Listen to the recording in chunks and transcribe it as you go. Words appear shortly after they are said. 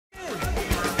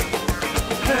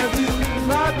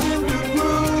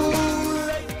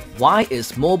Why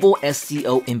is mobile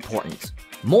SEO important?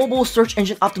 Mobile search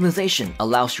engine optimization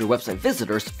allows your website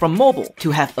visitors from mobile to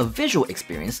have a visual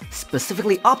experience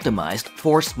specifically optimized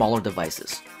for smaller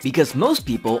devices. Because most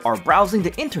people are browsing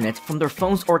the internet from their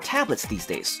phones or tablets these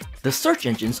days, the search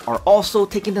engines are also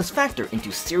taking this factor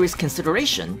into serious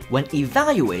consideration when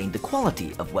evaluating the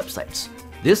quality of websites.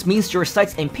 This means your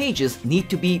sites and pages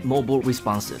need to be mobile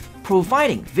responsive,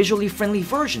 providing visually friendly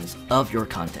versions of your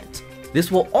content. This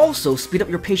will also speed up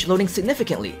your page loading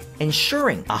significantly,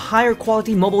 ensuring a higher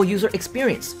quality mobile user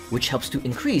experience, which helps to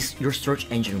increase your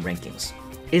search engine rankings.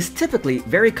 It's typically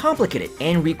very complicated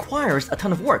and requires a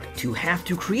ton of work to have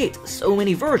to create so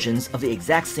many versions of the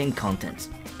exact same content.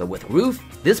 But with Groove,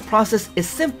 this process is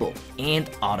simple and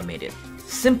automated.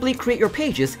 Simply create your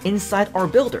pages inside our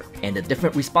builder, and the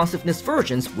different responsiveness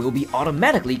versions will be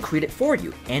automatically created for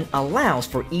you and allows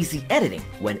for easy editing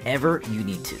whenever you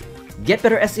need to. Get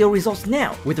better SEO results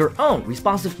now with your own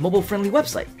responsive mobile-friendly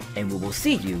website, and we will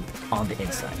see you on the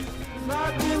inside.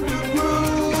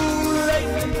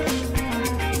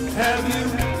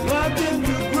 Have you